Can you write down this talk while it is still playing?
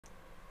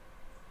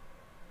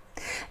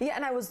Yeah,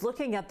 and I was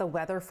looking at the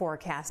weather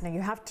forecast. Now,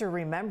 you have to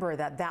remember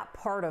that that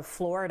part of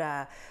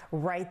Florida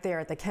right there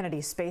at the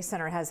Kennedy Space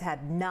Center has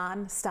had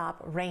non-stop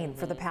rain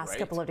for the past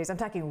couple of days. I'm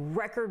talking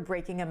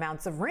record-breaking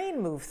amounts of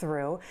rain move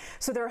through.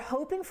 So they're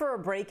hoping for a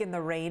break in the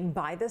rain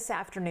by this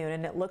afternoon,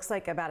 and it looks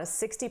like about a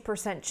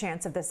 60%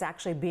 chance of this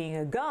actually being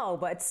a go,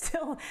 but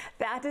still,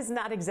 that is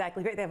not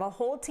exactly great. They have a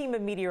whole team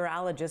of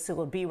meteorologists who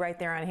will be right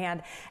there on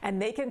hand,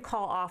 and they can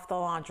call off the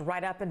launch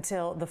right up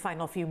until the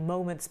final few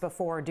moments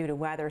before due to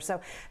weather.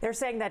 So they're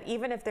saying that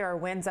even if there are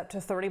winds up to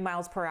 30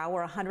 miles per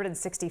hour,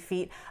 160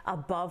 feet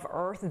above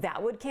Earth,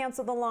 that would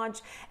cancel the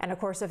launch. And of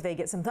course, if they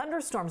get some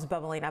thunderstorms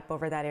bubbling up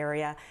over that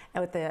area,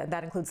 and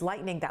that includes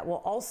lightning, that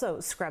will also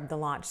scrub the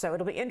launch. So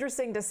it'll be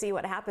interesting to see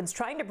what happens.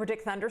 Trying to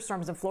predict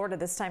thunderstorms in Florida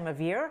this time of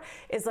year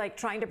is like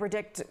trying to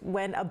predict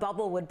when a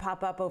bubble would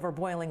pop up over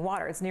boiling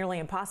water. It's nearly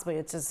impossible.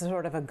 It's just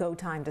sort of a go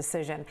time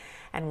decision,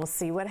 and we'll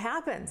see what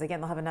happens.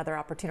 Again, they'll have another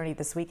opportunity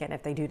this weekend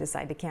if they do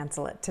decide to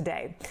cancel it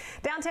today.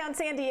 Downtown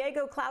San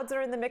Diego, clouds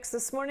are in the mix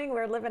this morning.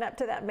 We're living up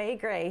to that May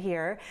gray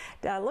here.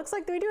 Looks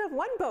like we do have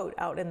one boat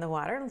out in the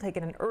water. I'm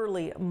taking an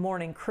early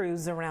morning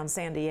cruise around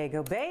San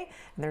Diego Bay.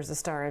 And there's the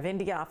Star of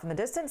India off in the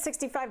distance.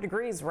 65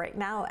 degrees right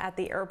now at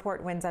the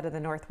airport. Winds out of the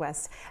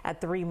northwest at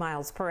 3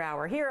 miles per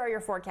hour. Here are your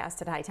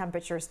forecasted high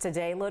temperatures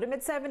today. Low to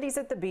mid 70s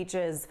at the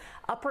beaches,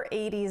 upper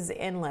 80s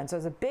inland. So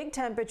there's a big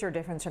temperature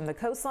difference from the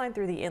coastline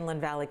through the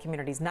inland valley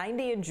communities.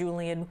 90 in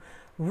Julian,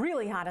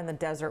 really hot in the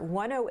desert.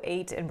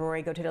 108 in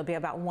Borrego. Today it'll be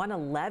about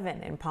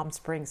 111 in Palm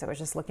Springs. I was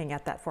just looking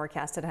at that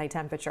forecasted high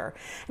temperature.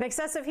 An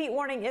excessive heat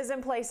warning is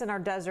in place in our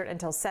desert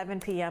until 7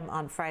 p.m.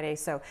 on Friday,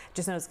 so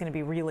just know it's going to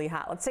be really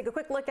hot. Let's take a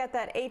quick look at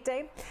that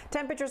 8-day.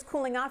 Temperatures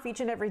cooling off each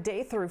and every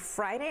day through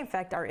Friday. In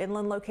fact, our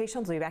inland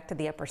locations will be back to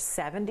the upper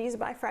 70s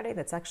by Friday.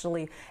 That's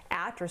actually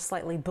at or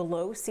slightly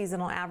below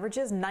seasonal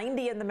averages.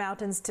 90 in the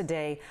mountains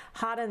today.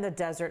 Hot in the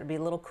desert. It'll be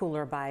a little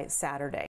cooler by Saturday.